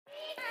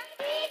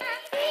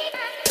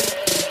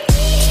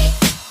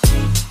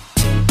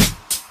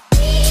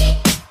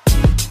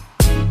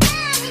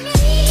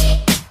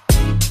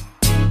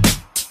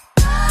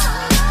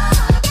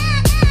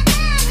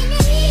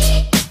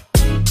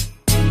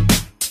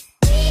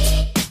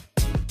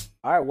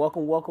All right,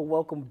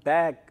 welcome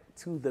back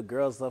to the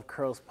Girls Love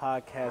Curls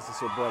podcast.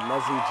 It's your boy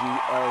Mezie,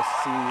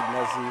 GLC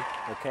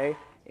Mezie, okay?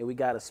 And we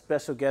got a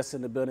special guest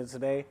in the building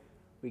today.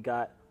 We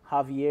got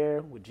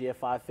Javier with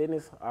GFI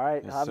Fitness. All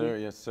right, Yes, Javi. sir.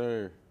 Yes,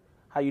 sir.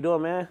 How you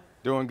doing, man?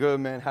 Doing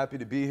good, man. Happy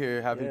to be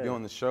here. Happy to be Yeah.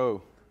 on the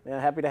show. Man,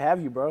 happy to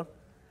have you, bro. All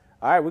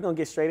right, we're gonna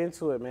get straight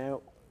into it, man.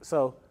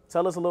 So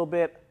tell us a little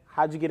bit,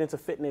 how'd you get into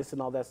fitness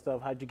and all that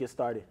stuff? How'd you get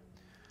started?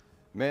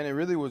 Man, it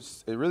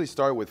really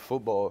started with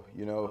football,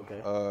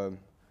 Okay.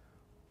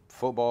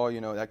 Football,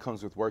 that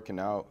comes with working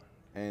out.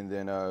 And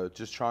then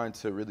just trying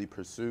to really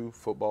pursue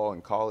football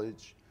in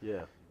college.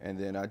 Yeah. And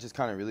then I just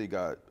kind of really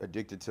got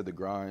addicted to the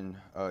grind.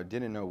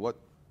 Didn't know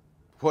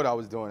what I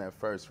was doing at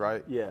first,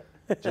 right? Yeah.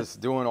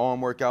 Just doing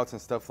arm workouts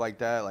and stuff like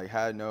that. Like,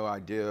 had no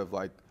idea of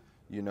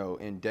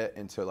in debt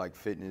into like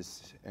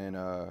fitness. And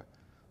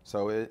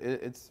so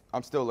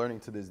I'm still learning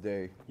to this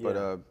day. Yeah.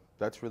 But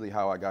that's really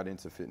how I got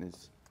into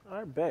fitness. All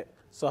right, bet.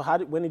 So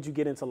when did you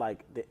get into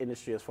like the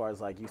industry as far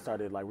as like you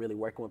started like really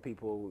working with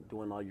people,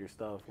 doing all your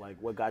stuff? Like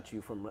what got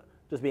you from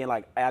just being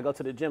like, hey, I go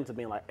to the gym to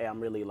being like, hey,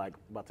 I'm really like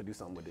about to do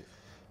something with this?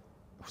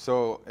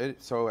 So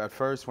at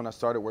first when I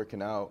started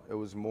working out, it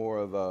was more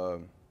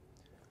of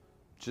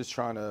just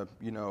trying to,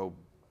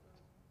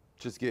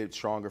 just get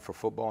stronger for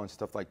football and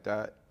stuff like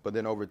that. But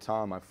then over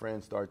time, my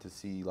friends started to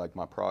see like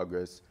my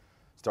progress,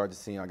 started to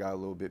see I got a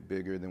little bit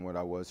bigger than what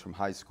I was from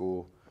high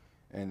school.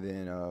 And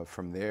then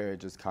from there, it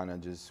just kind of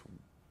just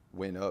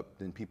went up.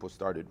 Then people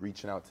started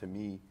reaching out to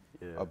me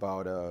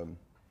about,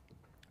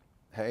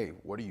 hey,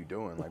 what are you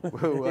doing? Like, Yeah,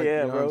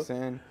 what bro. I'm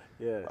saying?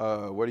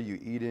 Yeah. What are you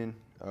eating?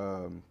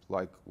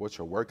 Like, what's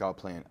your workout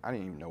plan? I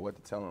didn't even know what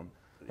to tell them.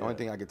 The only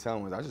thing I could tell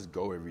them was I just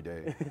go every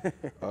day.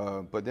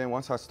 But then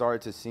once I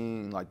started to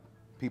seeing, like,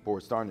 people were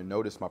starting to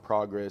notice my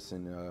progress,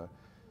 and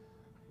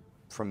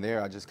from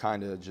there I just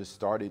kind of just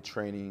started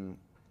training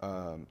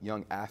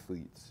young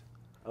athletes.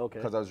 Okay.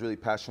 Because I was really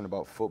passionate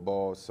about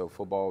football, so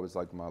football was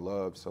like my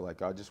love. So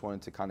like I just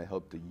wanted to kind of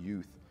help the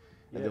youth.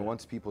 And then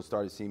once people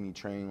started seeing me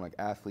train like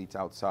athletes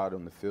outside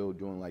on the field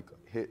doing like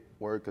hit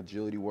work,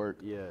 agility work,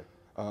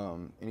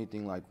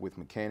 anything like with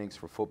mechanics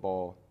for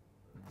football,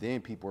 then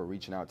people were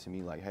reaching out to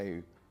me like,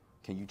 hey,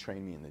 can you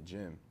train me in the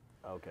gym?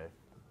 Okay.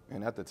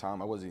 And at the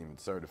time, I wasn't even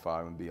certified,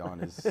 I'm gonna be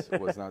honest.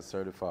 Was not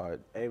certified.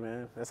 Hey,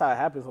 man, that's how it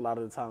happens a lot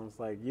of the times.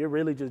 Like, you're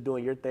really just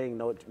doing your thing,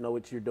 know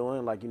what you're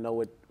doing. Like, you know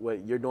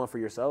what you're doing for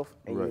yourself,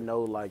 and Right. you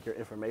know, like, your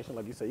information.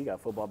 Like you said, you got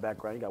football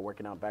background, you got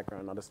working out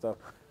background, and all this stuff.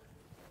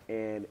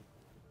 And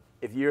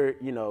if you're,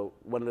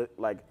 one of the,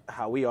 like,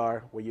 how we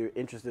are, where you're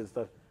interested in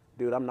stuff,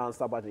 dude, I'm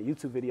nonstop watching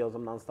YouTube videos.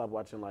 I'm nonstop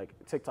watching, like,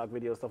 TikTok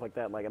videos, stuff like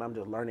that. Like, and I'm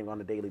just learning on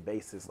a daily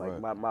basis.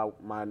 Like,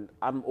 Right.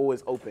 I'm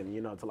always open,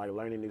 to, like,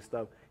 learning new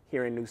stuff,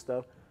 hearing new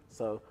stuff.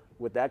 So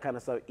with that kind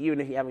of stuff,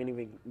 even if you haven't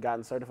even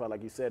gotten certified,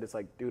 like you said, it's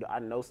like, dude, I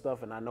know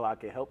stuff and I know I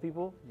can help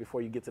people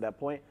before you get to that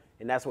point.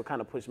 And that's what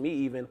kind of pushed me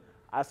even.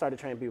 I started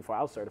training people before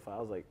I was certified. I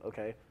was like,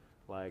 okay,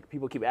 like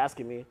people keep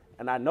asking me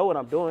and I know what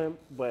I'm doing,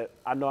 but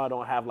I know I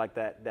don't have like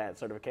that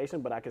certification,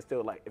 but I can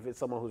still like, if it's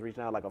someone who's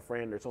reaching out like a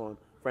friend or someone,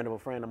 friend of a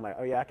friend, I'm like,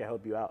 oh yeah, I can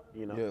help you out,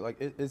 Yeah,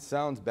 like it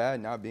sounds bad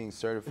not being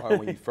certified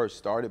when you first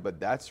started, but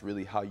that's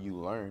really how you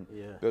learn.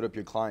 Yeah. Build up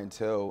your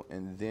clientele,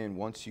 and then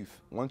once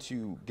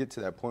you get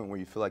to that point where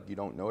you feel like you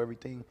don't know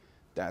everything,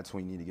 that's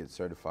when you need to get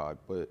certified.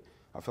 But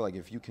I feel like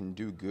if you can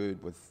do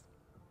good with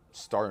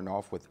starting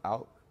off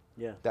without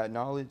that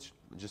knowledge,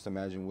 just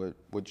imagine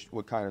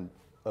what kind of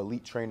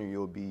elite trainer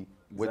you'll be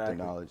with Exactly.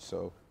 the knowledge.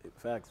 So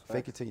Facts.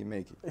 fake it till you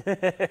make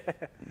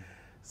it.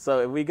 So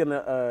if we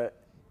gonna,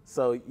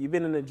 so you've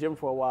been in the gym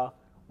for a while.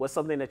 What's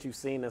something that you've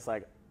seen that's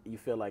like you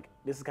feel like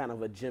this is kind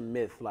of a gym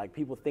myth? Like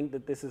people think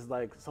that this is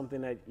like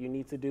something that you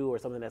need to do or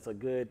something that's a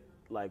good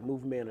like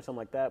movement or something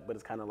like that, but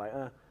it's kind of like,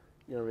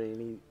 you don't really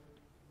need.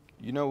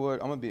 You know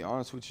what? I'm gonna be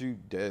honest with you.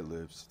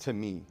 Deadlifts, to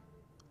me,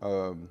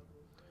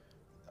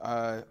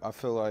 I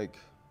feel like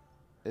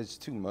it's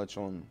too much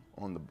on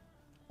the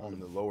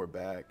lower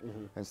back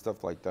and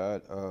stuff like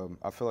that.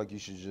 I feel like you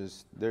should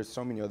there's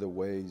so many other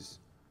ways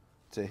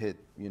to hit,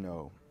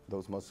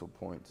 those muscle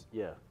points.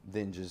 Yeah.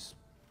 Than just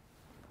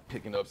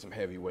picking up some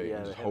heavy weight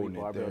and just heavy holding it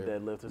barbell there.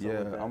 deadlift or something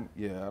like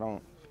that. I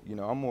don't.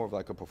 I'm more of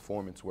like a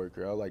performance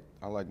worker.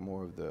 I like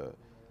more of the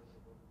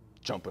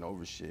jumping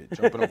over shit,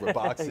 jumping over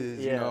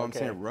boxes. You know what I'm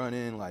saying?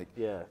 Running, like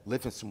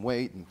lifting some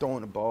weight and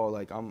throwing the ball.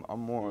 Like I'm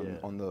more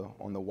on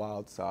the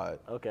wild side.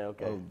 Okay.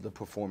 Of the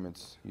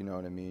performance. You know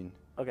what I mean?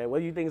 Okay. What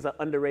do you think is an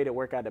underrated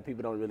workout that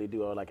people don't really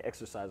do, or like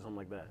exercise or something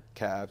like that?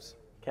 Calves.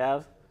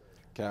 Calves?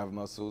 Calf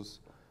muscles.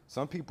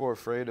 Some people are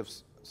afraid of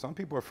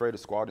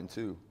squatting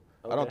too.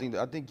 Okay.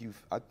 I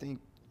think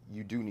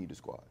you do need to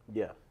squat.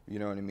 Yeah. You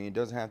know what I mean? It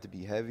doesn't have to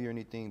be heavy or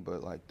anything,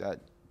 but like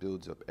that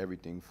builds up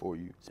everything for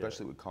you,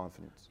 especially with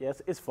confidence. Yeah,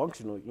 it's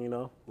functional,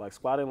 like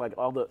squatting, like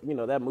all the,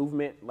 that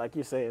movement, like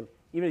you're saying,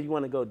 even if you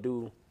want to go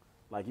do,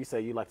 like you say,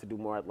 you like to do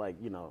more like,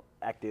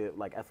 active,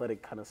 like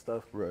athletic kind of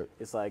stuff. Right.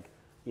 It's like,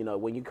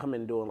 when you come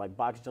in doing like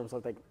box jumps,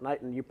 like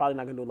you're probably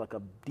not gonna do like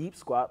a deep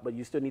squat, but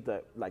you still need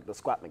the the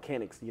squat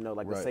mechanics,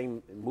 like the Right.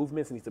 same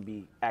movements need to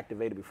be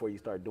activated before you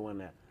start doing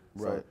that.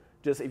 So Right.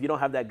 just if you don't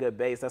have that good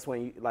base, that's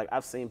when you like.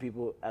 I've seen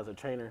people as a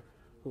trainer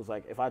who's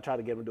like, if I try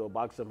to get them to do a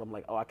box jump, I'm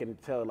like, oh, I can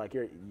tell like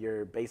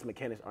your base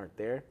mechanics aren't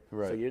there,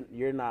 Right. so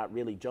you're not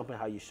really jumping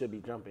how you should be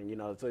jumping, you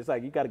know. So it's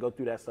like you got to go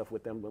through that stuff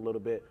with them a little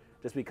bit,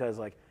 just because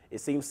like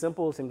it seems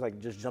simple, it seems like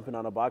just jumping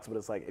on a box, but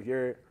it's like if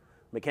your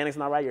mechanics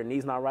not right, your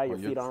knees not right, your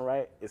feet aren't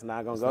right, it's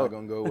not gonna go. It's not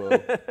gonna go well.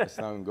 It's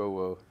not gonna go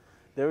well.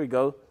 There we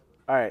go.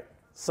 All right,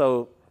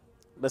 so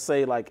let's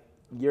say like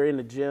you're in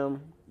the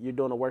gym, you're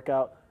doing a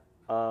workout.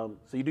 So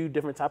you do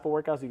different type of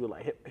workouts. You do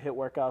like hit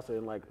workouts,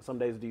 and like some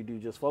days do you do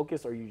just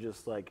focus, or you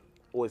just like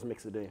always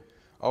mix it in?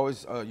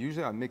 Always,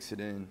 usually I mix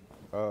it in.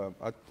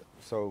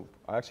 So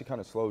I actually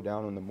kind of slowed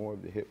down on the more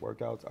of the hit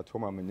workouts. I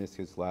tore my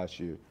meniscus last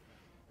year.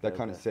 That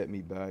kind of set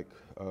me back.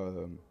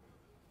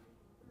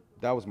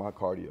 That was my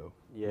cardio.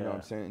 Yeah. You know what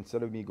I'm saying?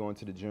 Instead of me going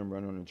to the gym,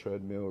 running on the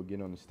treadmill, or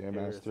getting on the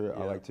Stairmaster,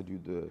 I like to do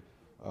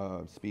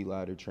the speed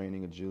ladder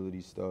training,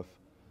 agility stuff,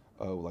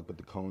 like with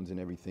the cones and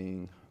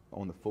everything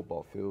on the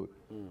football field.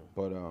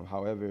 But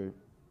however,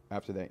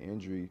 after that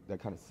injury,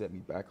 that kind of set me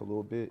back a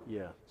little bit.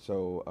 Yeah.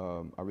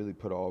 So I really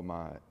put all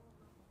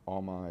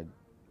my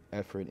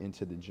effort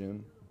into the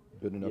gym,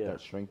 building up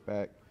that strength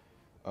back.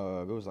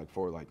 It was like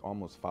for like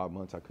almost 5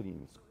 months, I couldn't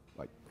even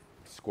like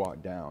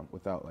squat down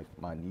without like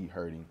my knee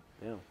hurting.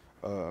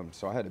 Yeah.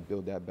 So I had to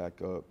build that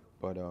back up.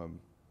 But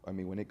I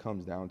mean, when it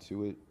comes down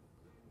to it,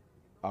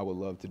 I would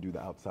love to do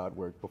the outside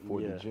work before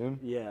the gym.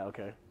 Yeah,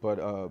 okay.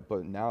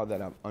 But now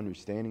that I'm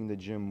understanding the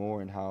gym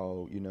more and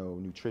how, you know,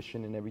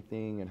 nutrition and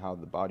everything and how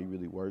the body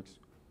really works,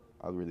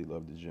 I really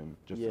love the gym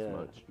just as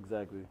much. Yeah,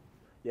 exactly.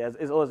 Yeah,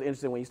 it's always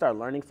interesting when you start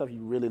learning stuff,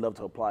 you really love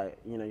to apply it.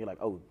 You know, you're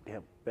like, oh,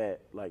 damn,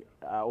 bet. Like,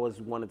 I always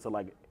wanted to,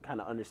 like,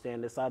 kind of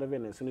understand this side of it.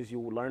 And as soon as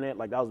you learn it,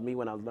 like, that was me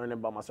when I was learning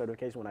about my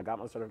certification, when I got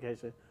my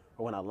certification,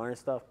 or when I learned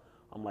stuff.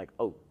 I'm like,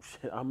 oh,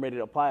 shit, I'm ready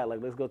to apply it.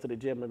 Like, let's go to the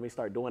gym. Let me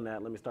start doing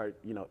that. Let me start,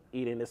 you know,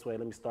 eating this way.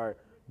 Let me start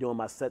doing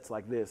my sets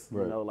like this,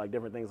 you know, like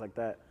different things like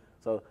that.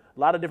 So a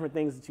lot of different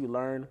things that you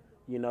learn,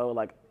 you know,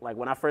 like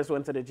when I first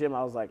went to the gym,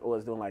 I was like, oh, I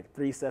was doing like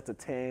 3 sets of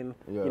 10,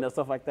 you know,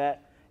 stuff like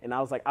that. And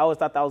I was like, I always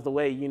thought that was the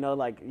way, you know,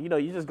 like, you know,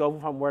 you just go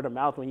from word of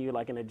mouth when you're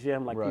like in the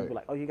gym, like people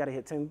like, oh, you got to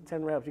hit 10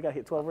 reps, you got to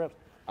hit 12 reps.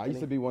 I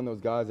used to be one of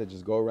those guys that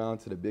just go around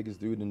to the biggest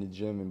dude in the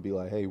gym and be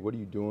like, hey, what are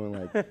you doing?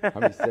 Like, how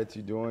many sets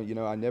you doing? You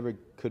know, I never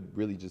could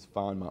really just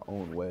find my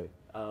own way.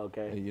 Oh,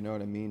 okay. You know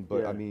what I mean?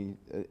 But I mean,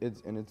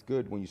 it's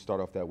good when you start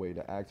off that way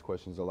to ask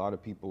questions. A lot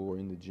of people are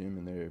in the gym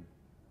and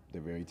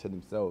they're very to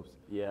themselves.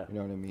 Yeah. You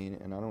know what I mean?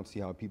 And I don't see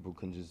how people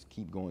can just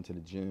keep going to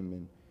the gym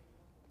and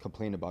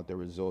complain about their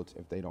results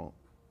if they don't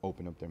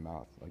open up their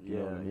mouth. Like, you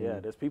know what I mean? Yeah,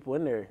 there's people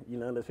in there, you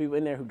know, there's people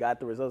in there who got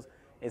the results.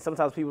 And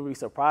sometimes people be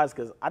surprised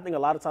because I think a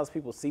lot of times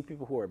people see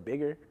people who are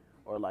bigger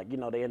or like, you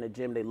know, they in the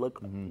gym, they look,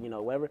 you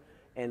know, whatever.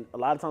 And a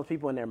lot of times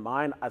people in their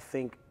mind, I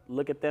think,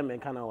 look at them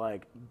and kind of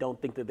like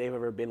don't think that they've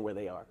ever been where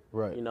they are.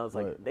 Right. You know, it's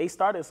like they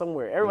started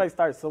somewhere. Everybody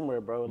starts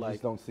somewhere, bro. You like,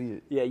 just don't see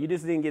it. Yeah, you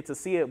just didn't get to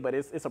see it, but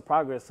it's a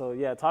progress. So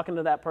yeah, talking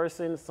to that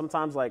person,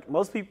 sometimes like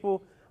most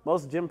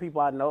gym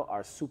people I know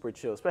are super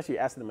chill, especially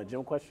asking them a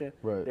gym question.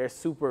 Right. They're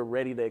super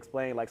ready to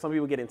explain. Like some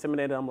people get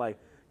intimidated. I'm like,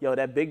 yo,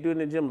 that big dude in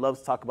the gym loves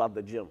to talk about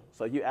the gym.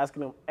 So you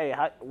asking him, hey,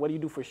 what do you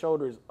do for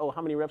shoulders? Oh,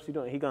 how many reps you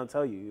doing? He gonna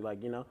tell you,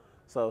 like, you know.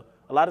 So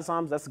a lot of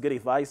times that's good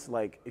advice.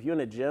 Like if you're in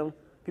the gym,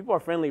 people are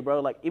friendly,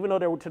 bro. Like even though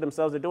they're to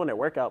themselves, they're doing their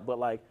workout. But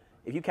like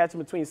if you catch them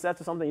between sets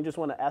or something, you just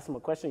want to ask them a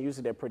question.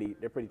 Usually they're pretty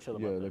chill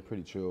about it. Yeah, they're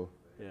pretty chill.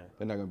 Yeah.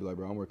 They're not gonna be like,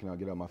 bro, I'm working out,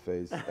 get out my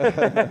face.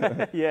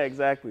 Yeah,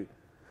 exactly.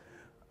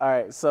 All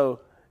right, so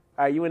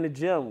are you in the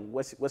gym?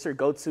 What's your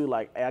go-to?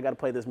 Like, hey, I gotta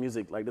play this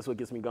music. Like this what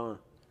gets me going.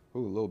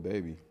 Ooh, Lil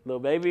Baby. Lil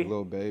Baby?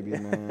 Lil Baby,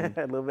 man.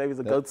 Lil Baby's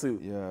a go-to.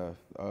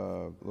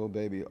 Yeah, Lil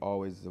Baby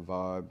always the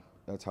vibe.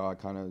 That's how I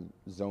kind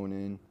of zone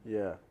in.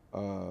 Yeah.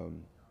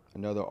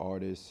 Another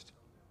artist,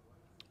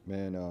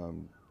 man.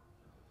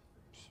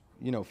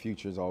 You know,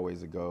 Future's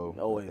always a go.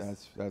 Always.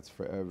 That's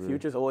forever.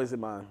 Future's always in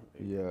mind.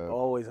 Yeah.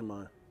 Always in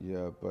mind.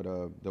 Yeah, but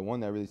the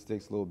one that really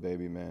sticks, Lil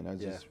Baby, man.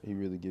 He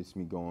really gets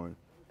me going.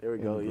 There we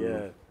go.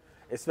 Yeah.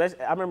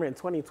 Especially, I remember in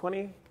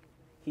 2020,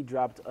 he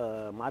dropped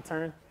My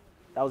Turn.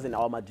 That was in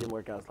all my gym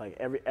workouts. Like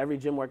every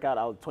gym workout,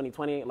 I was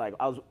 2020. Like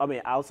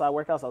outside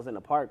workouts, I was in the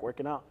park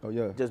working out. Oh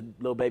yeah. Just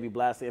Lil Baby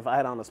blasting. If I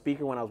had on a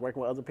speaker when I was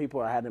working with other people,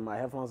 or I had in my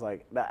headphones.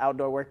 Like that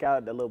outdoor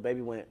workout, that Lil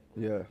Baby went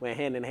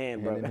hand in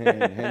hand, bro.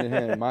 Hand in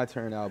hand. My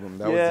Turn album.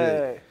 That was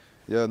it.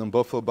 Yeah, them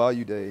Buffalo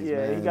Bayou days. Yeah,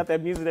 man. He got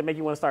that music that make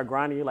you want to start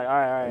grinding. You're like, all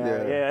right,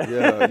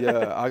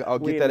 yeah. I'll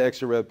get that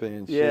extra rep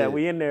in. Yeah,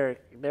 we in there.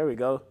 There we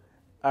go.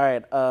 All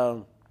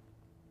right.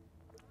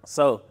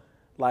 So,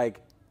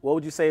 like, what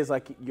would you say is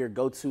like your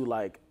go-to,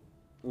 like,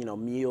 you know,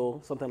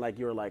 meal? Something like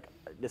you're like,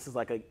 this is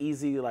like an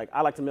easy, like,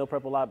 I like to meal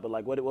prep a lot, but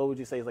like, what would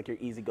you say is like your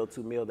easy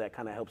go-to meal that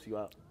kind of helps you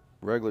out?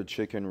 Regular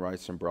chicken,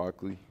 rice, and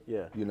broccoli.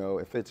 Yeah. You know,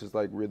 if it's just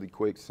like really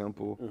quick,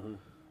 simple.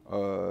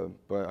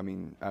 But I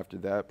mean, after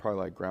that,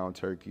 probably like ground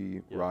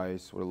turkey,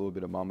 rice with a little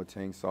bit of Mama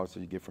Tang sauce that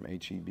you get from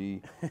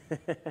H-E-B.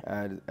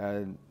 add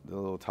a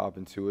little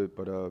topping to it.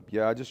 But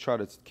yeah, I just try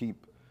to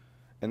keep.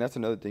 And that's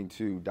another thing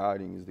too.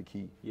 Dieting is the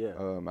key. Yeah.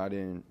 I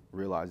didn't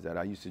realize that.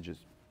 I used to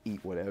just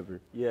eat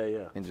whatever. Yeah,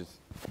 yeah. And just,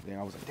 then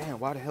I was like, damn,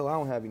 why the hell I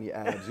don't have any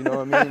abs? You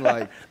know what I mean?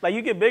 Like, like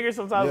you get bigger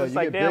sometimes. yeah, It's you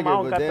like, get damn, bigger, I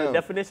don't but got the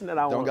definition that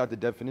I want. Don't got the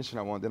definition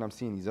I want. Then I'm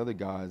seeing these other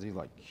guys. He's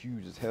like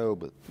huge as hell,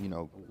 but you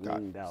know,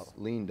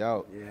 leaned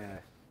out. Yeah.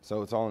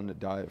 So it's all in the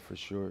diet for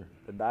sure.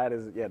 The diet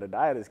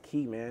is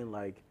key, man.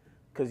 Like,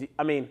 cause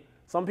I mean,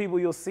 some people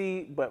you'll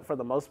see, but for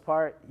the most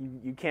part,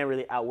 you can't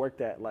really outwork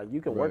that. Like,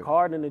 you can work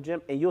hard in the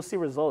gym, and you'll see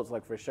results.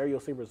 Like, for sure, you'll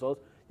see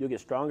results. You'll get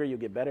stronger, you'll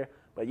get better.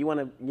 But you want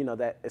to, you know,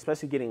 that,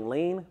 especially getting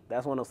lean,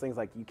 that's one of those things,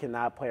 like, you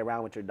cannot play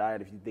around with your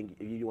diet if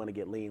you want to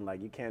get lean.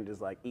 Like, you can't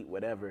just, like, eat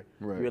whatever.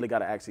 Right. You really got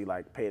to actually,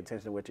 like, pay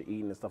attention to what you're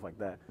eating and stuff like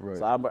that. Right.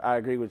 So I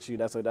agree with you.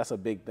 That's a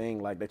big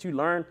thing, like, that you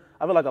learn.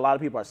 I feel like a lot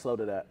of people are slow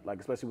to that, like,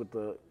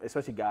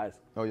 especially guys.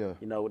 Oh, yeah.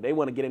 You know, they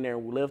want to get in there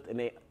and lift,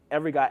 and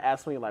every guy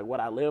asks me, like,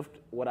 what I lift,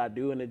 what I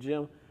do in the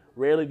gym.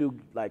 Rarely do,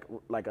 like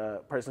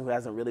a person who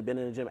hasn't really been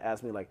in the gym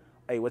ask me, like,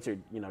 hey, what's your,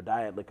 you know,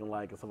 diet looking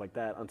like and stuff like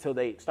that, until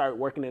they start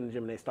working in the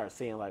gym and they start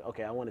seeing, like,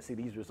 okay, I want to see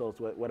these results.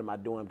 What am I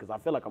doing? Because I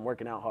feel like I'm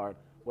working out hard.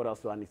 What else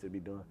do I need to be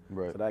doing?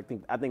 Right. So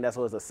I think that's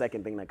always the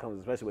second thing that comes,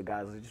 especially with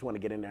guys. They just want to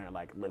get in there and,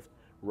 like, lift,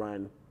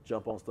 run,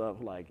 jump on stuff,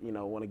 like, you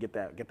know, want to get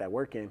that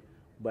work in.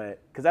 But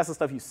because that's the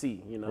stuff you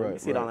see, you know, you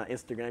see it on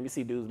Instagram. You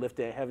see dudes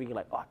lifting heavy. You're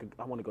like, oh,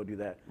 I want to go do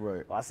that.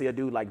 Right. Or I see a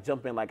dude like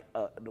jumping like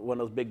one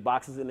of those big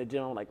boxes in the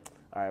gym. I'm like,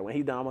 all right, when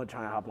he's done, I'm gonna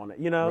try and hop on it.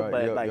 You know,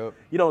 but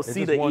you don't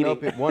see the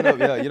eating.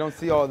 Yeah, you don't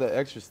see all the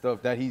extra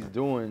stuff that he's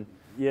doing.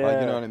 Yeah.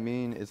 Like, you know what I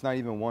mean? It's not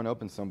even one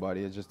upping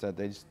somebody. It's just that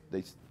they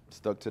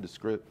stuck to the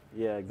script.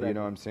 Yeah, exactly. You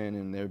know what I'm saying?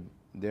 And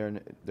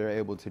they're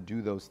able to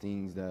do those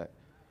things that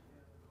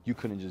you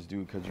couldn't just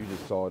do because you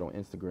just saw it on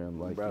Instagram.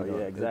 Like, bro, you know,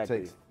 yeah,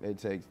 exactly. It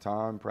takes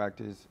time,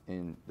 practice,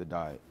 and the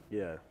diet.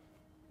 Yeah,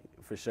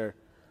 for sure.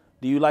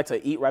 Do you like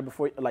to eat right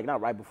before, like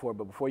not right before,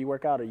 but before you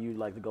work out, or you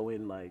like to go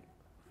in like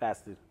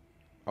fasted?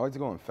 I like to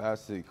go in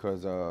fasted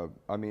because,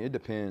 I mean, it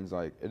depends.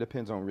 Like, it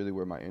depends on really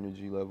where my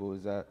energy level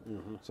is at.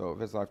 Mm-hmm. So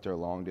if it's after a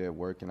long day at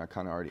work and I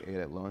kind of already ate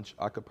at lunch,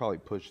 I could probably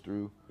push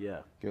through.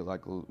 Yeah. Get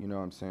like, you know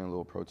what I'm saying, a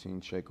little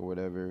protein shake or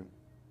whatever,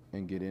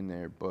 and get in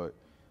there. But,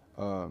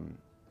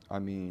 I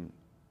mean,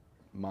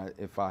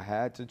 if I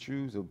had to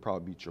choose, it would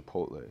probably be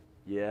Chipotle.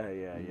 Yeah.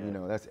 You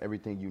know, that's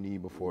everything you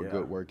need before a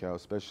good workout,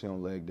 especially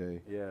on leg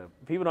day. Yeah.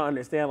 People don't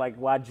understand like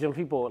why gym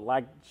people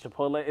like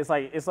Chipotle.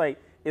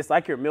 It's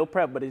like your meal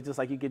prep, but it's just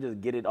like you can just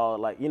get it all,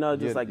 like, you know,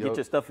 just get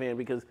your stuff in.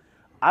 Because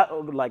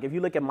if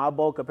you look at my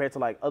bowl compared to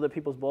like other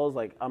people's bowls,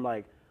 like I'm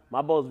like,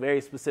 my bowl is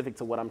very specific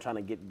to what I'm trying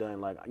to get done.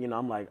 Like, you know,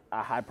 I'm like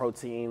a high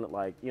protein,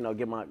 like, you know,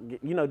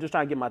 just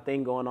trying to get my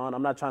thing going on.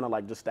 I'm not trying to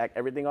like just stack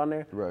everything on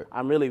there. Right.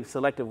 I'm really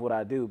selective what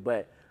I do,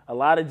 but a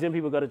lot of gym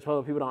people go to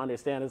Chipotle, people don't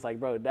understand. It's like,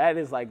 bro, that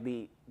is like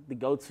the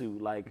go-to.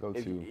 Like,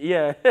 go-to.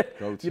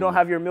 You don't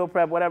have your meal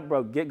prep, whatever,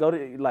 bro. Go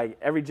to, like,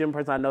 every gym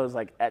person I know is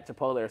like at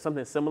Chipotle or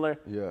something similar.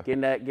 Yeah.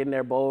 Getting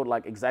their bowl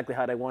like exactly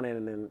how they want it,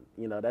 and then,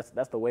 you know, that's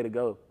the way to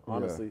go,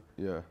 honestly.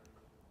 Yeah.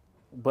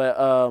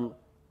 But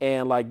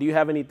and like, do you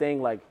have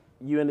anything like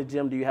you in the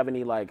gym? Do you have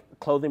any like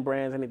clothing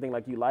brands, anything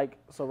like you like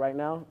right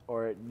now,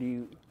 or do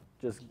you?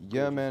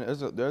 Yeah, man,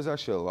 there's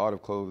actually a lot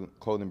of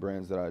clothing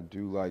brands that I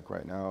do like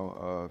right now.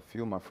 A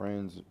few of my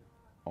friends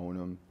own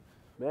them.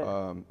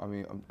 I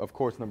mean, of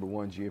course, number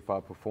one,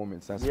 GA5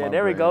 Performance. That's my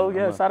there we brand. go.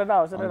 Yeah, shout it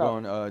out. I'm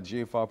going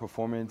GA5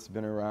 Performance.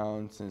 Been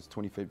around since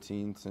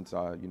 2015, since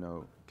I, you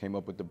know, came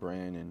up with the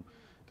brand, and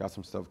got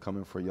some stuff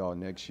coming for y'all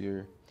next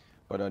year.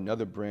 But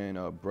another brand,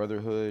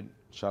 Brotherhood.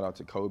 Shout out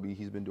to Kobe.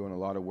 He's been doing a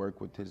lot of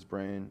work with his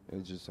brand.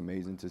 It's just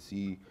amazing to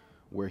see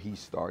where he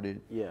started.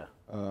 Yeah.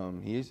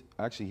 He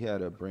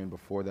had a brand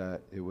before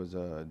that. It was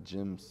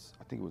Jim's,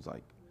 I think it was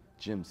like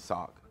Jim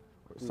Sock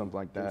or something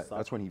like that.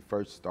 That's when he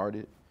first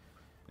started.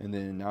 And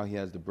then now he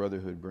has the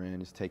Brotherhood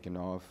brand. It's taken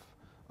off.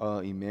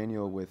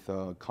 Emmanuel with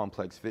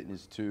Complex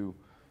Fitness too.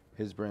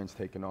 His brand's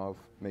taken off.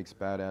 Makes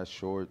badass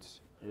shorts.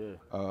 Yeah.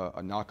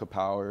 Anaka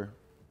Power,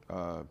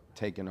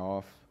 taken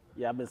off.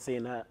 Yeah, I've been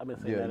seeing that. That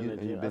in the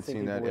gym. You've been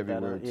seeing that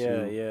everywhere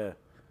too. Yeah.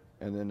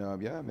 And then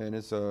yeah, man,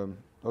 it's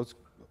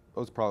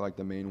those probably like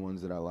the main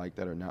ones that I like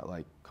that are not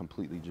like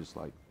completely just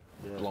like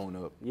blown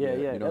up. Yeah,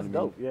 you know that's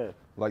dope. Yeah.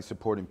 Like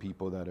supporting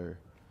people that are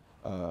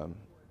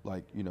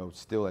like, you know,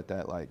 still at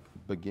that like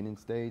beginning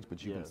stage,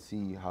 but you can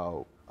see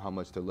how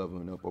much they're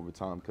leveling up over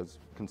time, because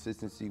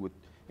consistency with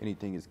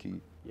anything is key.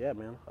 Yeah,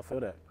 man, I feel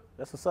that.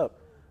 That's what's up.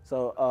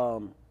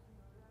 So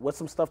what's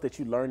some stuff that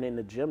you learned in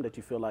the gym that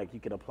you feel like you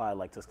can apply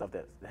like to stuff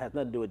that has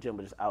nothing to do with gym,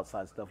 but just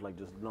outside stuff, like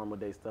just normal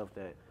day stuff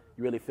that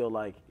you really feel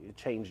like it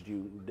changed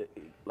you,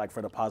 like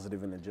for the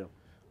positive in the gym?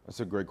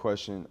 That's a great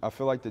question. I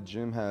feel like the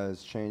gym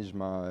has changed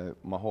my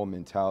whole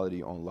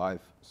mentality on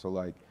life. So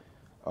like,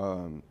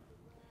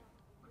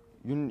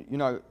 you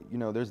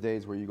know, there's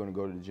days where you're gonna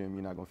go to the gym,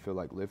 you're not gonna feel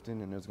like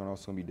lifting, and there's gonna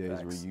also be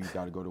days where you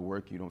gotta go to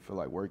work, you don't feel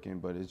like working,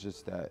 but it's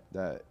just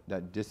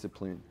that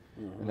discipline.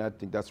 Mm-hmm. And I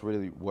think that's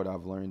really what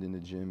I've learned in the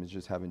gym, is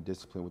just having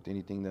discipline with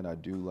anything that I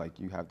do. Like,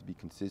 you have to be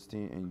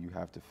consistent and you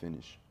have to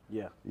finish.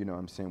 Yeah. You know what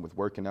I'm saying? With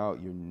working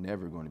out, you're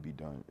never going to be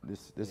done.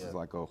 This is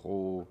like a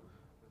whole,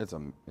 it's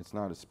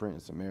not a sprint,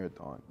 it's a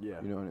marathon.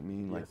 Yeah. You know what I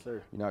mean? Like, yes,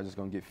 sir. You're not just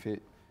going to get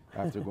fit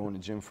after going to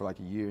gym for like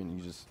a year and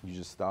you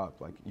just stop.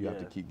 Like you have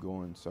to keep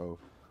going. So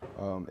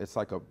it's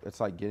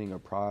like getting a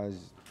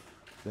prize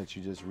that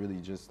you just really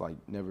just like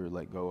never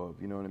let go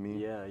of. You know what I mean?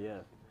 Yeah, yeah.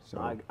 So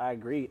No, I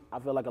agree. I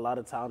feel like a lot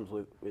of times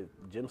with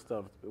gym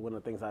stuff, one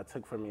of the things I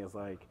took from me is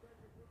like,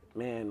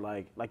 man,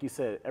 like you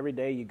said, every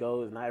day you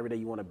go is not every day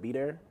you want to be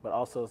there, but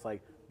also it's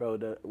like, bro,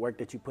 the work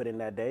that you put in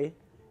that day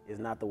is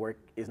not the work,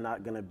 is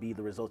not gonna be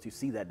the results you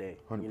see that day.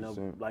 100%. You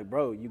know, like,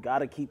 bro, you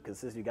gotta keep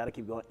consistent, you gotta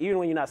keep going. Even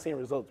when you're not seeing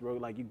results, bro,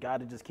 like you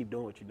gotta just keep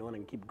doing what you're doing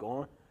and keep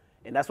going.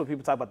 And that's what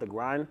people talk about, the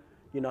grind.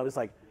 You know, it's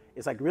like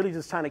really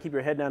just trying to keep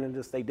your head down and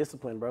just stay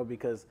disciplined, bro,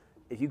 because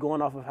if you're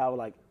going off of how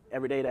like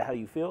every day that how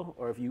you feel,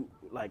 or if you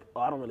like,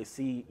 oh, I don't really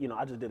see, you know,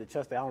 I just did a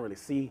chest day, I don't really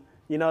see,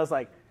 you know, it's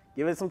like,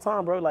 give it some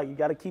time, bro. Like, you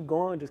got to keep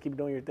going, just keep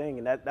doing your thing.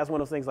 And that's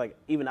one of those things, like,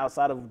 even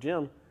outside of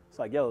gym, it's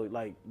like, yo,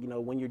 like, you know,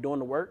 when you're doing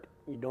the work,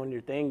 you're doing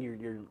your thing,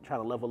 you're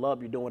trying to level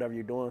up, you're doing whatever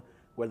you're doing,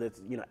 whether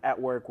it's, you know, at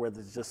work, whether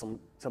it's just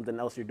something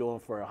else you're doing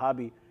for a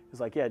hobby. It's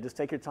like, yeah, just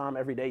take your time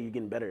every day. You're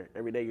getting better.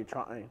 Every day you're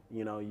trying,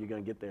 you know, you're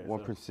going to get there.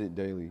 1%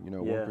 daily, you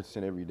know,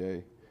 1% every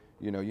day.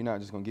 You know, you're not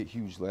just going to get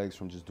huge legs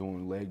from just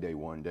doing leg day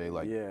one day.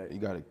 Like, you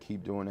got to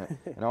keep doing that.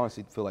 And I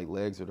honestly feel like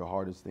legs are the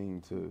hardest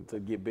thing to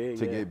get big.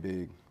 Get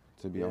big,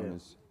 to be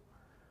honest.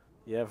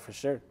 Yeah, for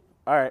sure.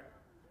 All right.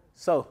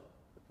 So,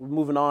 we're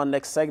moving on,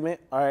 next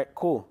segment. All right,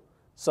 cool.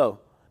 So,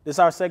 this is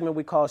our segment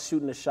we call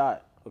Shooting the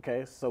Shot,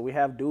 okay? So, we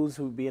have dudes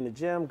who be in the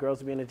gym, girls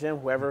who be in the gym,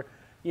 whoever,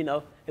 you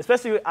know.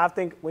 Especially, I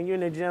think, when you're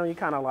in the gym, you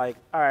kind of like,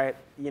 all right,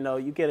 you know,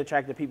 you get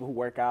attracted to people who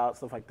work out,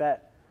 stuff like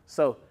that.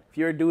 So, if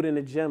you're a dude in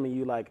the gym and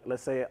you like,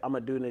 let's say I'm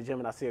a dude in the gym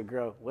and I see a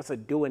girl, what's a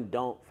do and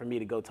don't for me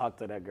to go talk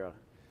to that girl?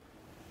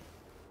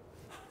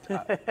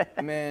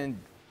 Man,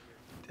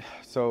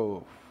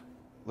 so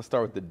let's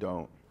start with the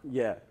don't.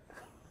 Yeah.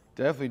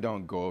 Definitely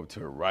don't go up to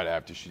her right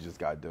after she just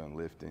got done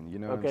lifting. You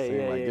know what I'm saying?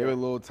 Yeah, like, yeah, give her a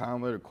little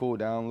time, let her cool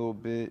down a little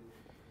bit.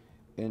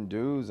 And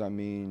dudes, I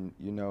mean,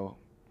 you know,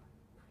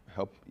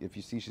 help if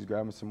you see she's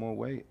grabbing some more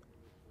weight,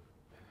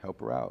 help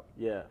her out.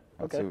 Yeah.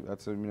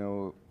 That's a you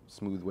know,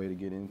 smooth way to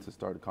get in to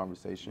start a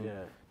conversation.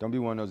 Yeah. Don't be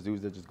one of those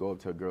dudes that just go up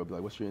to a girl and be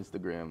like, what's your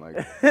Instagram? Like,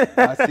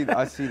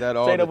 I see that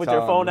all the time. Straight up with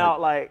your phone like, out,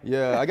 like.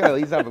 Yeah, I got to at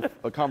least have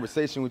a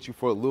conversation with you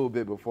for a little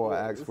bit before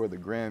I ask for the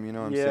gram, you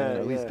know what I'm saying? Or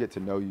at least get to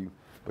know you.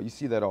 But you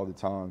see that all the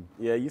time.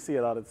 Yeah, you see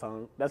it all the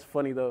time. That's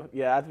funny, though.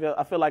 Yeah,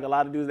 I feel like a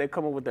lot of dudes, they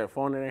come up with their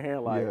phone in their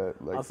hand,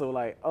 like, also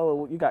like,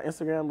 oh, you got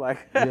Instagram? Like.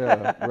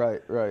 Yeah,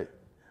 right.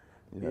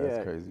 Yeah,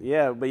 that's crazy.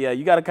 Yeah, but yeah,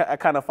 you got to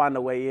kind of find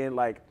a way in.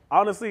 Like,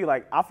 honestly,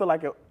 like, I feel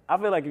like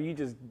if you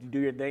just do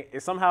your thing,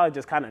 it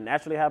just kind of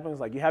naturally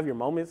happens. Like, you have your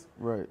moments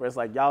where it's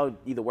like y'all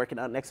either working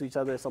out next to each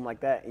other or something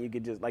like that, and you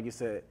could just, like you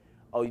said,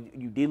 oh,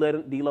 you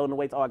deloading the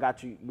weights. Oh, I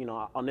got you. You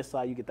know, on this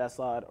side, you get that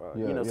side, or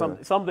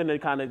something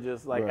that kind of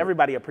just like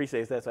everybody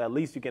appreciates that. So at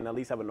least you can at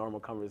least have a normal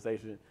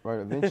conversation. Right.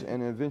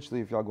 Eventually,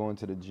 if y'all go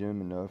into the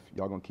gym enough,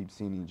 y'all gonna keep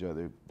seeing each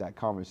other. That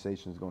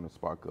conversation is gonna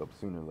spark up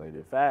sooner or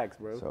later. Facts,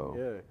 bro. So,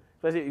 yeah.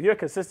 Especially if you're a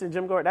consistent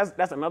gym goer,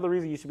 that's another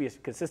reason you should be a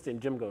consistent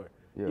gym goer.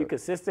 Yeah. You're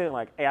consistent,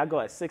 like, hey, I go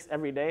at 6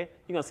 every day.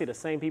 You're going to see the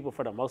same people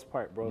for the most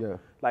part, bro. Yeah.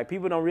 Like,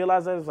 people don't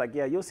realize that. It's like,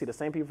 yeah, you'll see the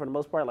same people for the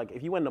most part. Like,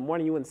 if you went in the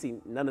morning, you wouldn't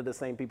see none of the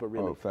same people,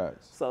 really. Oh,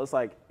 facts. So it's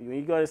like, when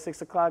you go to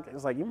 6 o'clock,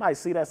 it's like, you might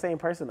see that same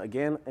person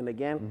again and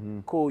again. Mm-hmm.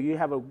 Cool. You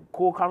have a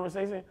cool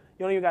conversation. You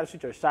don't even got to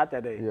shoot your shot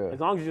that day. Yeah.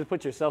 As long as you just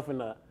put yourself in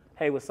the,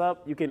 hey, what's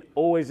up? You can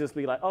always just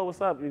be like, oh,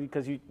 what's up?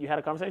 Because you had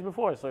a conversation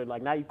before. So,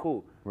 like, now you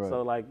cool. Right.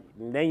 So, like,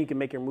 then you can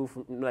make your move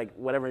from, like,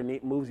 whatever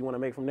moves you want to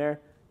make from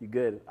there. You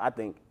good. I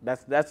think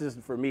that's just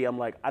for me. I'm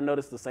like, I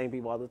notice the same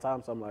people all the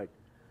time. So I'm like,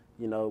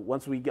 you know,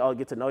 once we all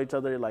get to know each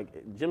other, like,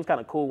 gym's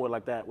kind of cool with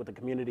like that with the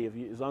community.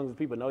 As long as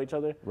people know each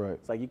other, right?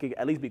 It's like you could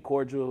at least be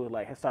cordial,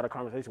 like start a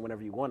conversation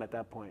whenever you want at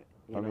that point.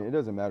 I mean, it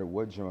doesn't matter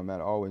what gym I'm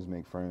at. Always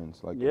make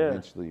friends. Like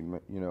eventually,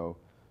 you know.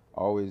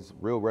 Always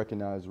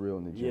recognize real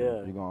in the gym. Yeah.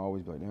 You're going to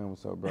always be like, damn,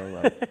 what's up, bro?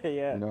 Like, you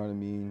know what I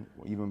mean?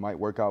 Even might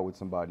work out with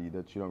somebody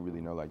that you don't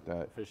really know like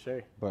that. For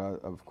sure.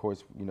 But, of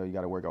course, you know, you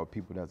got to work out with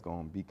people that's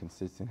going to be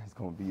consistent, that's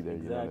going to be there,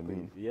 exactly. You know what I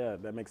mean? Yeah,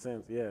 that makes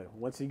sense, yeah.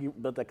 Once you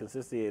build that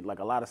consistency, like,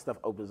 a lot of stuff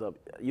opens up.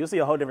 You'll see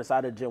a whole different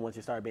side of the gym once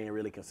you start being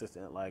really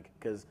consistent. Like,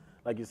 because,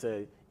 like you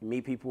said, you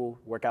meet people,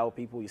 work out with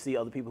people, you see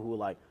other people who are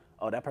like,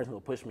 oh, that person will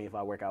push me if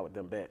I work out with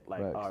them back.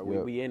 Like, all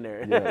right, we in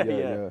there.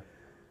 Yeah.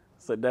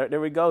 So there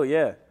we go,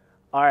 yeah.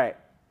 All right.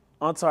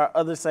 On to our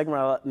other segment,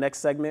 our next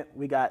segment,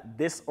 we got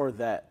this or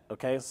that,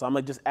 okay? So I'm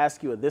going to just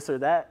ask you a this or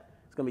that.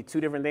 It's going to be 2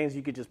 different things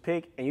you could just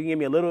pick, and you can give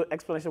me a little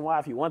explanation why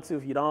if you want to,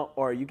 if you don't,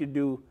 or you could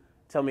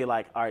tell me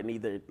like, all right,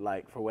 neither,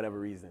 like, for whatever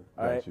reason,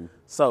 all right?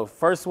 So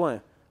first one,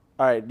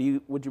 all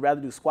right, would you rather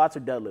do squats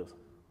or deadlifts?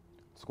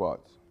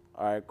 Squats.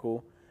 All right,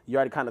 cool. You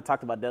already kind of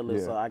talked about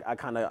deadlifts, so I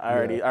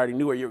already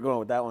knew where you were going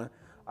with that one.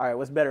 All right,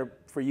 what's better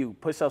for you,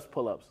 push-ups,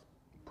 pull-ups?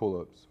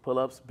 Pull-ups.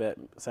 Pull-ups, bet,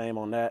 same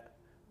on that.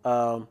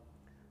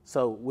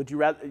 So would you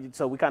rather?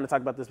 So we kind of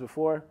talked about this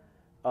before.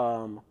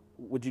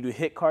 Would you do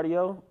HIIT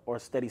cardio or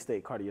steady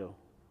state cardio?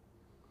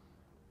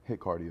 HIIT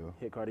cardio.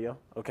 HIIT cardio.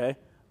 Okay.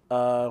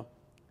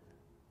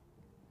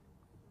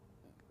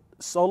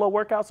 solo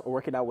workouts or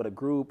working out with a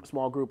group,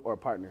 small group, or a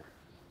partner?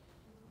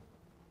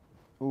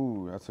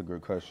 Ooh, that's a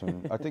good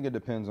question. I think it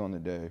depends on the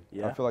day.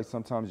 Yeah. I feel like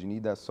sometimes you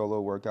need that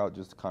solo workout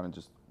just to kind of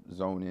just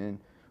zone in.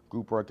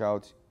 Group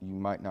workouts, you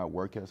might not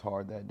work as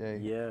hard that day.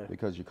 Yeah.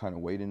 Because you're kind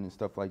of waiting and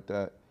stuff like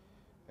that.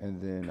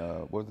 And then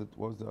what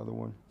was the other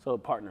one? So a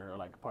partner or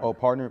like a partner.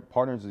 Oh,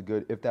 partners is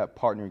good if that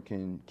partner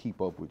can keep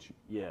up with you.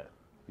 Yeah.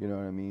 You know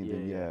what I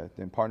mean?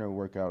 Then partner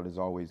workout is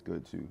always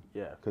good too.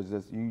 Yeah. Because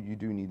you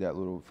do need that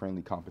little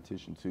friendly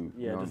competition too.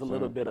 Yeah, you know just a what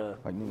I'm little saying? bit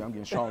of like, nigga, I'm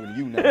getting stronger than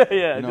you now.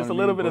 yeah, you know just a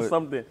what I little mean? bit of But,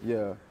 something.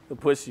 Yeah. To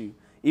push you.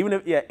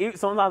 Even if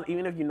sometimes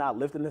even if you're not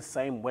lifting the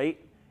same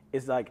weight,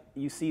 it's like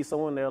you see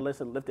someone there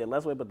lifting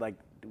less weight, but like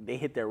they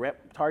hit their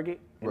rep target,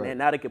 and then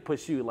now they can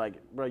push you. Like,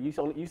 bro, you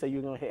say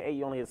you're gonna hit 8,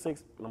 you only hit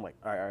 6, and I'm like,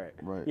 all right.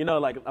 Right. You know,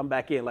 like I'm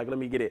back in. Like, let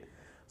me get it.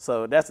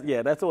 So that's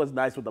always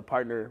nice with the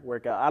partner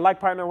workout. I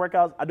like partner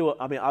workouts.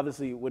 I mean,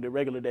 obviously with the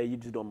regular day, you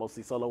just doing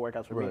mostly solo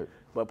workouts for me.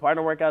 But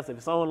partner workouts,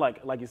 if someone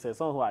like you said,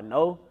 someone who I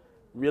know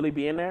really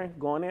be in there,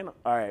 going in,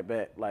 all right,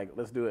 bet, like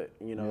let's do it.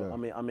 You know,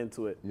 I'm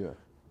into it. Yeah.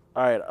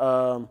 All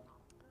right.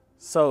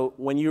 So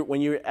when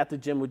you're at the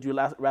gym, would you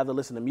rather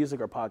listen to music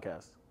or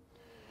podcasts?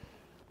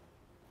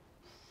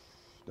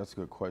 That's a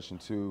good question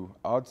too.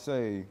 I'd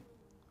say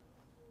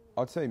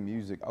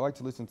music. I like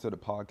to listen to the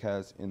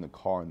podcast in the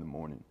car in the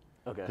morning.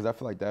 Okay. Because I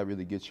feel like that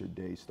really gets your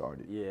day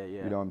started. Yeah.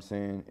 You know what I'm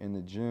saying? In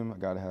the gym, I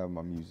gotta have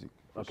my music.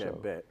 Okay, sure.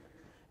 bet.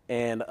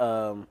 And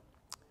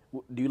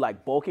do you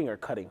like bulking or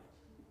cutting?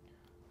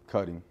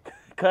 Cutting.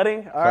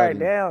 Cutting? All right,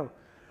 damn.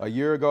 A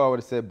year ago, I would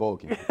have said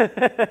bulking,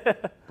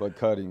 but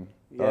cutting.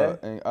 Yeah.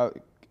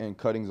 And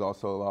cutting's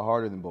also a lot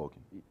harder than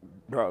bulking.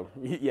 Bro,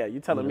 yeah, you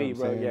telling me,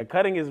 bro. saying? Yeah,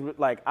 cutting is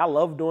like, I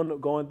love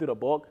going through the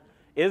bulk.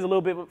 It is a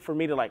little bit for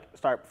me to like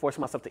start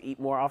forcing myself to eat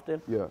more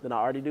often than I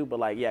already do. But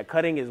like, yeah,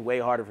 cutting is way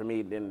harder for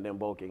me than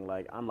bulking.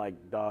 Like, I'm like,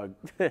 dog,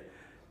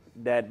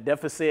 that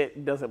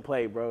deficit doesn't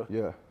play, bro.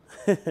 Yeah.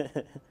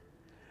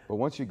 But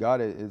once you got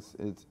it, it's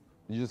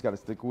you just got to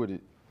stick with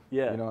it.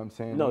 Yeah. You know what I'm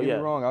saying? No, Don't get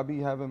me wrong. I'll be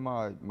having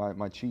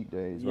my cheat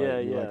days.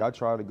 Right? Yeah. Like I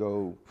try to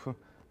go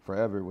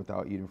forever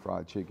without eating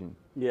fried chicken.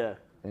 Yeah.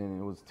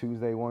 And it was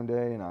Tuesday one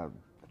day, and I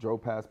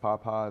drove past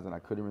Popeyes, and I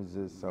couldn't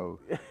resist. So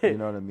you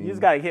know what I mean? You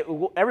just gotta hit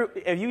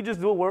if you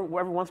just do it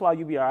every once in a while,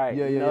 you be all right.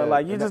 Yeah. You know?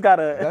 Like you just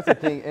gotta. That's the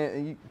thing.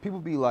 And people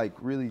be like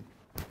really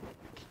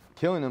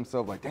killing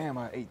themselves. Like, damn,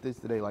 I ate this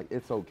today. Like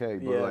it's okay,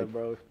 but like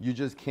bro. you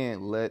just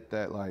can't let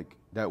that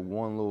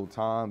one little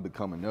time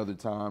become another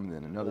time,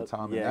 then another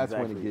time, and that's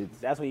when it gets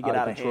that's when you get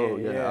out of control.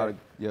 hand.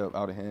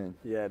 Out of hand.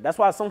 Yeah, that's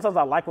why sometimes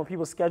I like when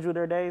people schedule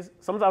their days.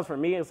 Sometimes for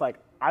me, it's like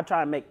I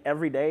try and make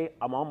every day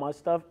I'm on my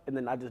stuff, and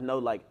then I just know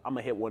like I'm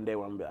gonna hit one day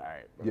where I'm gonna be all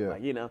right. Yeah.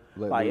 Like, you know,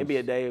 Let like loose. it'd be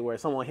a day where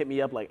someone hit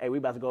me up like, hey, we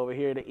about to go over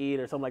here to eat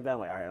or something like that. I'm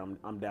like, all right,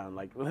 I'm down.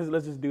 Like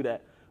let's just do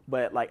that.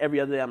 But like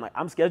every other day, I'm like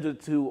I'm scheduled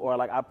to, or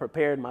like I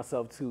prepared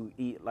myself to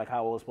eat like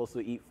how I was supposed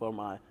to eat for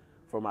my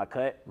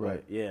cut.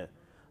 Right. But, yeah.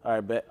 All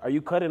right, but are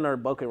you cutting or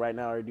bulking right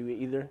now, or do you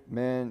either?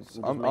 Man,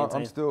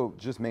 I'm still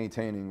just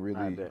maintaining,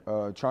 really.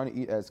 Trying to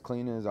eat as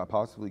clean as I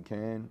possibly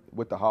can.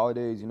 With the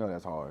holidays, you know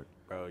that's hard.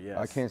 Bro, yes.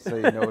 I can't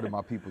say no to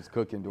my people's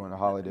cooking during the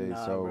holidays.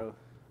 Nah,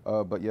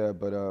 bro.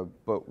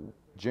 But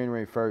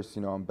January 1st,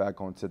 you know, I'm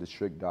back onto the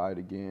strict diet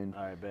again.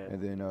 All right, bet.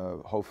 And then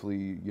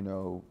hopefully, you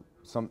know,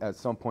 at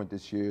some point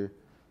this year,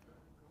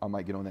 I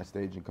might get on that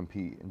stage and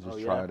compete and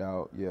just try it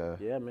out. Yeah.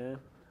 Yeah, man.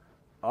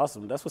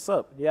 Awesome. That's what's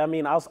up. Yeah, I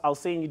mean, I was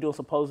seeing you doing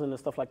some posing and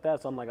stuff like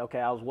that, so I'm like, okay,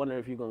 I was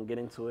wondering if you're gonna get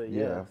into it.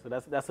 Yeah. So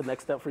that's the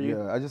next step for you.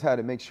 Yeah, I just had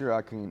to make sure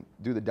I can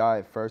do the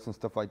diet first and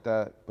stuff like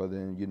that. But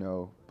then, you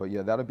know,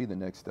 yeah, that'll be the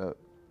next step.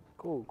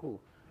 Cool.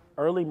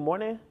 Early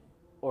morning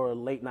or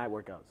late night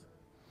workouts?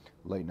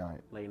 Late night.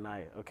 Late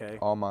night. Okay.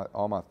 All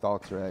my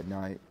thoughts are at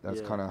night.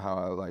 That's kind of how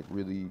I like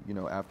really, you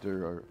know,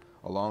 after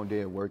a long day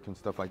at work and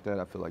stuff like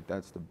that, I feel like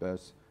that's the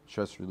best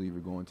stress reliever,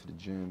 going to the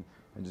gym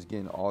and just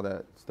getting all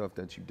that stuff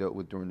that you dealt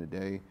with during the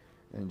day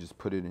and just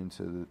put it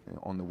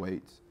on the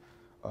weights.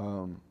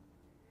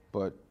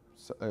 But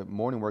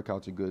morning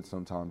workouts are good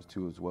sometimes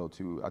too as well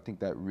too. I think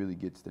that really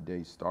gets the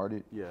day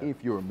started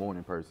if you're a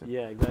morning person.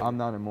 Yeah, exactly. I'm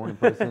not a morning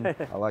person.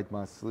 I like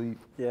my sleep.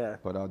 Yeah.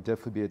 But I'll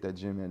definitely be at that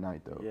gym at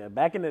night though. Yeah,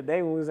 back in the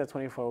day when we was at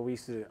 24, I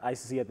used to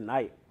see at the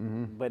night.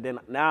 But then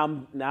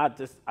now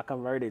I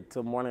converted to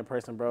a morning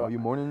person, bro. Oh, you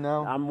morning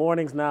now? I'm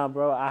mornings now,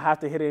 bro. I have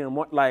to hit it in the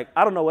morning. Like,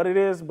 I don't know what it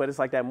is, but it's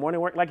like that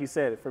morning work. Like you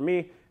said, for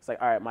me, it's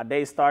like, all right, my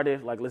day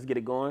started. Like, let's get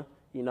it going.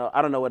 You know,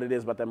 I don't know what it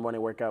is about that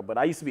morning workout, but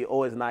I used to be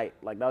always night.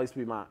 Like, that used to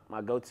be my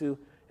go-to.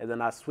 And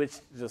then I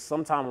switched just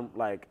sometime,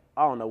 like,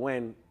 I don't know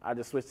when, I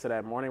just switched to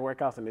that morning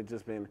workouts, and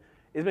it's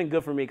been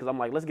good for me because I'm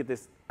like, let's get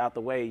this out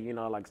the way, you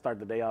know, like start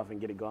the day off and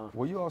get it going.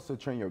 Well, you also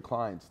train your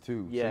clients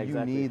too. Yeah, so you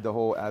exactly. need the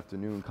whole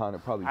afternoon kind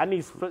of probably. I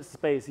need foot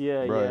space,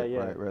 yeah.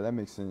 Right, that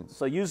makes sense.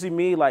 So usually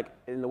me, like,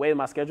 in the way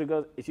my schedule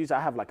goes, it's usually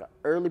I have like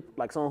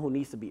someone who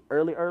needs to be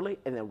early,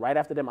 and then right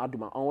after them, I'll do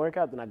my own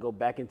workout, then I go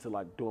back into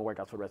like doing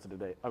workouts for the rest of the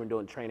day. I mean,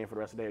 doing training for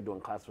the rest of the day or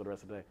doing classes for the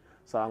rest of the day.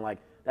 So I'm like,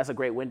 that's a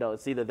great window.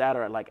 It's either that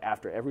or like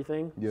after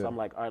everything. Yeah. So I'm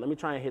like, all right, let me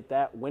try and hit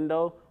that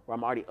window where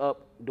I'm already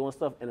up doing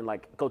stuff, and then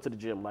like go to the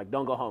gym. Like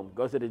don't go home,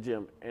 go to the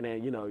gym, and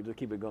then just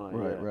keep it going.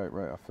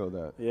 Right. I feel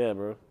that. Yeah,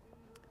 bro.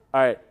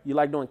 All right, you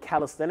like doing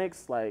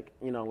calisthenics, like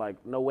like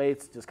no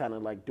weights, just kind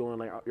of like doing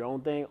like your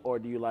own thing, or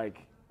do you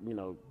like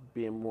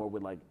being more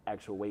with like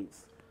actual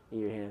weights in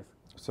your hands?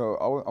 So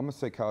I'm gonna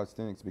say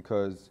calisthenics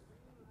because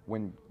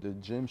when the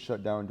gym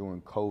shut down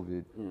during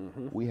COVID,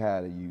 we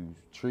had to use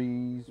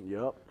trees,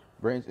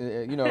 branch,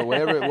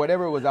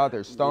 whatever was out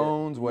there,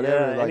 stones,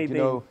 whatever, like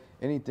anything.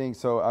 Anything.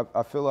 So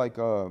I feel like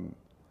the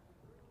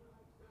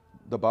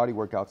body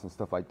workouts and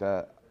stuff like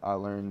that, I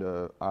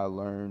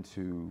learned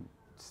to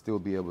still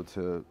be able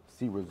to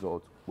see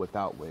results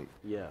without weight.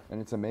 Yeah. And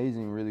it's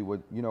amazing, really.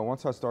 What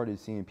once I started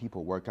seeing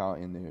people work out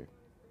in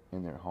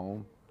their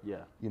home. Yeah.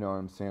 You know what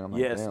I'm saying? I'm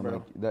like, yes, damn,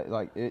 bro.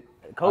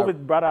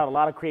 COVID brought out a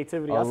lot of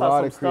creativity. I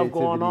saw some stuff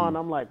going on.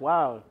 I'm like,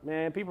 wow,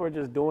 man, people are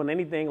just doing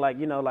anything, like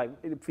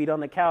feet on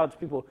the couch,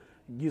 people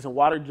using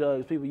water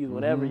jugs, people using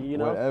whatever,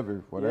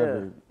 Whatever.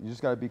 Yeah. You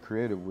just gotta be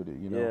creative with it,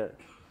 Yeah.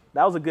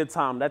 That was a good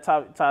time. That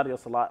taught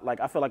us a lot. Like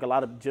I feel like a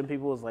lot of gym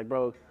people was like,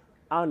 bro,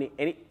 I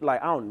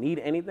don't need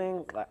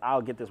anything. Like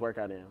I'll get this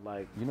workout in.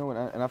 Like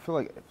and I feel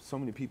like so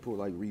many people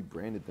like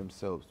rebranded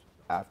themselves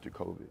after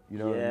COVID. You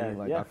know what I mean?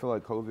 Like I feel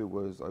like COVID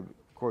was like,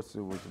 of course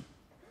it was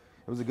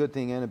a good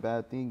thing and a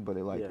bad thing, but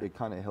it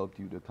kind of helped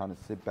you to kind of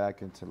sit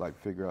back and to like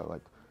figure out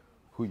like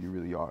who you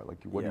really are,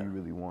 like what do you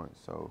really want.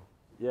 So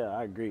yeah,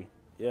 I agree.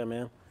 Yeah,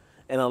 man.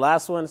 And the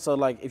last one, so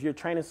like if you're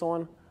training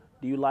someone,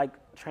 do you like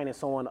training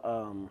someone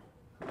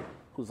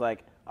who's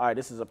like, all right,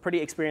 this is a pretty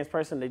experienced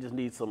person, they just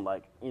need some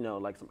like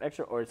like some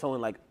extra, or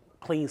someone like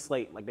clean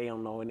slate, like they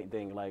don't know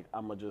anything, like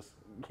I'm gonna just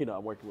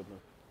I'm working with them?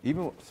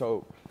 Even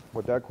so,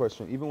 with that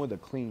question, even with a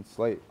clean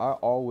slate, I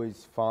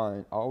always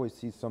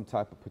see some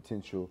type of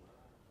potential,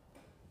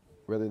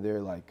 whether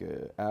they're like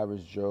an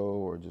average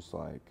Joe or just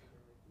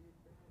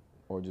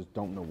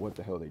don't know what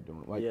the hell they're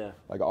doing. Like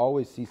I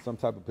always see some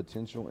type of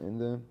potential in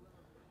them,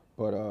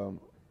 but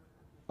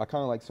I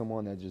kind of like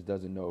someone that just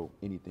doesn't know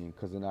anything,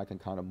 because then I can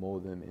kind of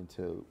mold them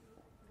into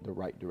the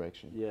right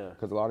direction. Yeah.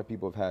 Because a lot of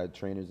people have had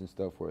trainers and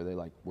stuff where they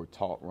like were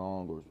taught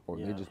wrong, or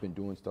they've just been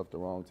doing stuff the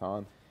wrong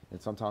time.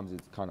 And sometimes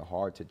it's kind of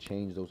hard to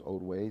change those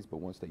old ways, but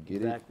once they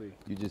get it,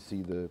 you just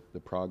see the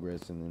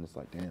progress, and then it's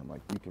like, damn,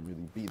 like you can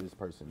really be this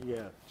person.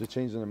 Yeah. Just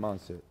changing their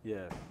mindset.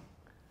 Yeah.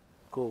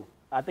 Cool.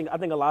 I think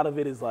a lot of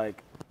it is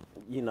like,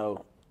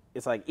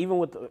 it's like even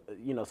with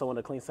someone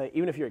to clean slate,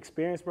 even if you're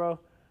experienced, bro,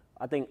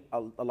 I think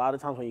a lot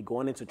of times when you're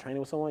going into training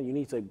with someone, you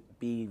need to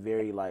be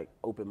very like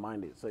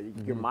open-minded. So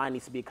your mind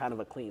needs to be kind of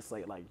a clean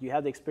slate. Like you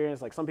have the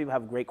experience. Like some people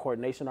have great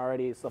coordination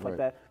already, stuff like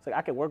that. It's like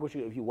I can work with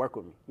you if you work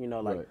with me.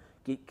 Like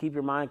keep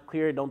your mind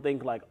clear. Don't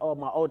think like, oh,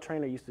 my old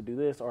trainer used to do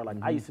this, or like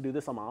I used to do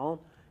this on my own.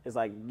 It's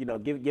like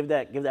give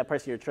that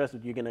person your trust.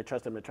 If you're gonna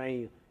trust them to train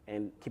you,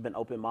 and keep an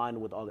open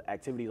mind with all the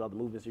activities, all the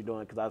movements you're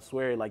doing. Because I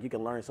swear, like you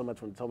can learn so much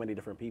from so many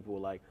different people.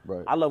 Like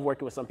I love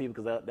working with some people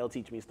because they'll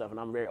teach me stuff, and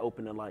I'm very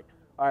open and like,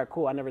 all right,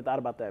 cool. I never thought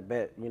about that.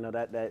 Bet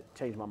that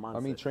changed my mindset. I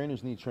mean,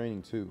 trainers need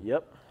training too.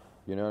 Yep.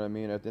 You know what I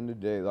mean? At the end of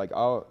the day, like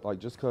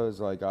just cause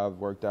like I've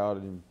worked out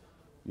and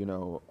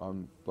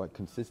I'm like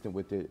consistent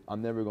with it,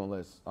 I'm never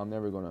gonna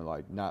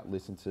like not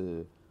listen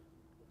to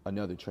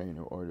another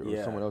trainer or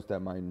someone else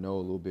that might know a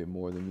little bit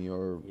more than me,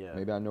 or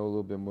maybe I know a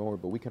little bit more,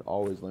 but we can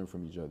always learn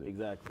from each other.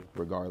 Exactly.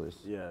 Regardless.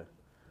 Yeah.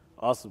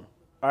 Awesome.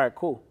 All right,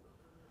 cool.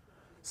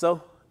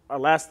 So our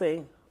last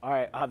thing, all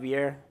right,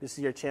 Javier, this is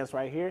your chance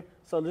right here.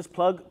 So just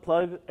plug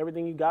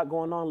everything you got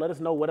going on. Let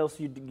us know what else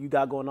you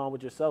got going on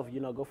with yourself.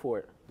 Go for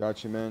it.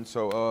 Got you, man.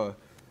 So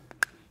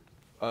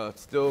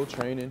still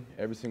training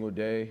every single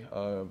day,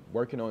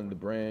 working on the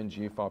brand,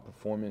 GFI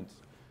Performance.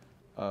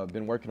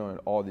 Been working on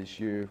it all this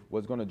year.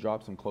 Was going to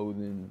drop some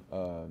clothing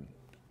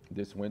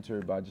this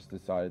winter, but I just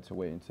decided to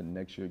wait until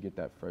next year, get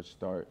that fresh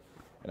start.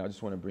 And I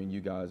just want to bring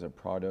you guys a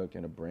product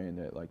and a brand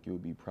that like you'll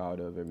be proud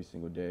of every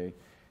single day.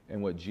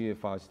 And what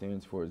GFI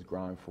stands for is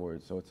grind for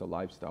it. So it's a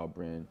lifestyle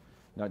brand,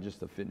 not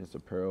just a fitness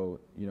apparel.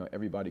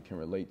 Everybody can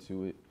relate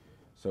to it.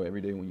 So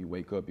every day when you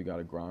wake up, you got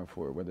to grind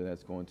for it, whether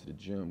that's going to the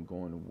gym,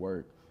 going to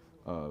work,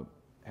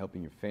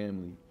 helping your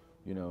family,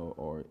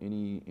 or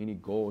any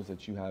goals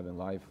that you have in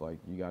life, like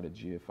you got a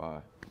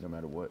GFI no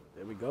matter what.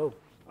 There we go.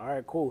 All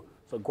right, cool.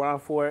 So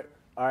grind for it.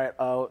 All right,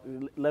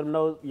 let them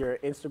know your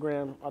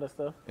Instagram, all that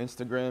stuff.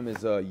 Instagram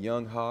is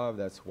Young Hav,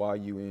 that's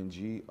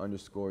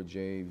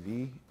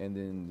YUNG_JV, and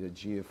then the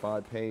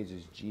GFI page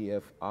is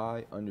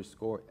GFI_FIT.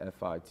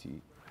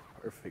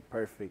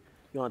 Perfect.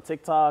 You on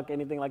TikTok,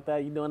 anything like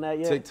that? You doing that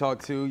yet?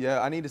 TikTok too,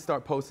 yeah. I need to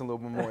start posting a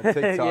little bit more on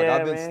TikTok.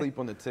 I've been asleep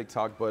on the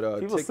TikTok, but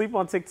people sleep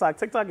on TikTok.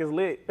 TikTok is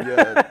lit.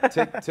 Yeah,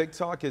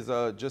 TikTok is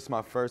just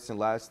my first and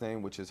last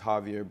name, which is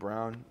Javier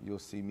Brown. You'll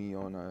see me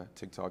on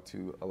TikTok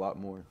too a lot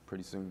more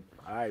pretty soon.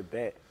 All right,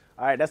 bet.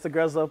 All right, that's the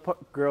Girls Love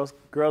Curls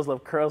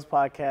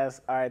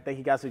podcast. All right, thank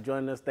you guys for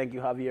joining us. Thank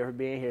you, Javier, for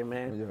being here,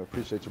 man. Yeah,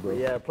 appreciate you, bro.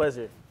 Yeah,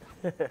 pleasure.